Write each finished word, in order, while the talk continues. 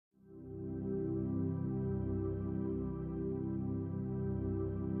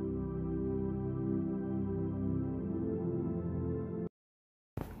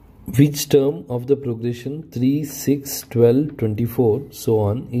Which term of the progression 3, 6, 12, 24 so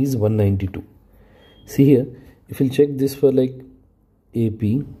on is 192? See here, if we'll check this for like AP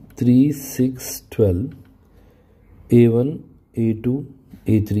 3, 6, 12, A1, A2,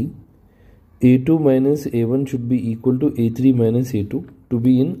 A3. A2 minus A1 should be equal to A3 minus A2 to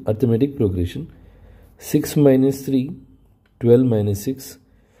be in arithmetic progression. 6 minus 3, 12 minus 6,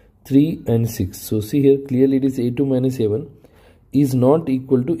 3 and 6. So see here, clearly it is A2 minus A1 is not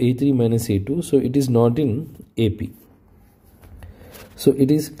equal to A3 minus A2. So it is not in AP. So it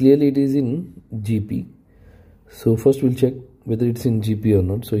is clearly it is in GP. So first we'll check whether it's in GP or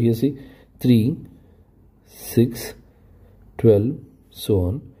not. So here see 3, 6, 12 so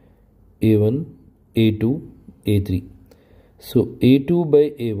on. A1, A2, A3. So A2 by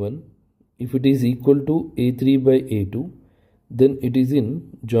A1, if it is equal to A3 by A2, then it is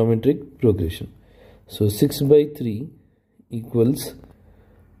in geometric progression. So 6 by 3 equals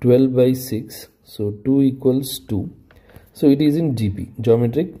 12 by 6. So 2 equals 2. So it is in GP,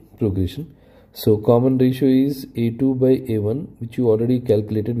 geometric progression. So common ratio is A2 by A1, which you already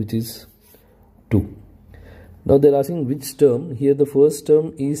calculated, which is 2. Now they are asking which term. Here the first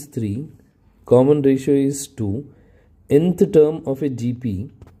term is 3, common ratio is 2, nth term of a GP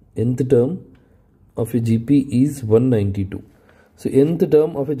is 192. So nth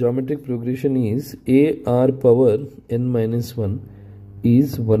term of a geometric progression is AR power n minus 1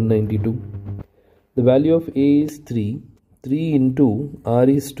 is 192. The value of A is 3 into R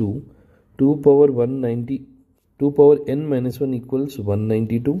is 2, 2 power n minus 1 equals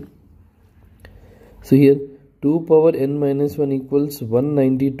 192. So here 2 power n minus 1 equals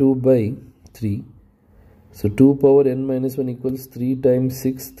 192 by 3. So 2 power n minus 1 equals 3 times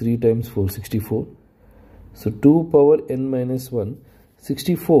 6, 3 times 4, 64. So 2 power n minus 1,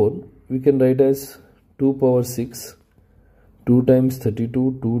 64 we can write as 2 power 6, 2 times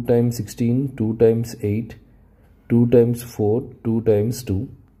 32, 2 times 16, 2 times 8, 2 times 4, 2 times 2.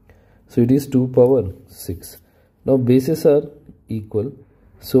 So it is 2 power 6. Now bases are equal.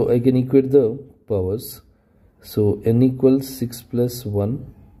 So I can equate the powers. So n equals 6 plus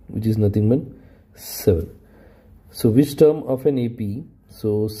 1, which is nothing but 7. So which term of an AP,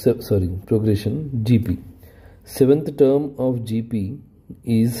 progression GP. 7th term of GP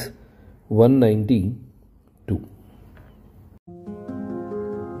is 192.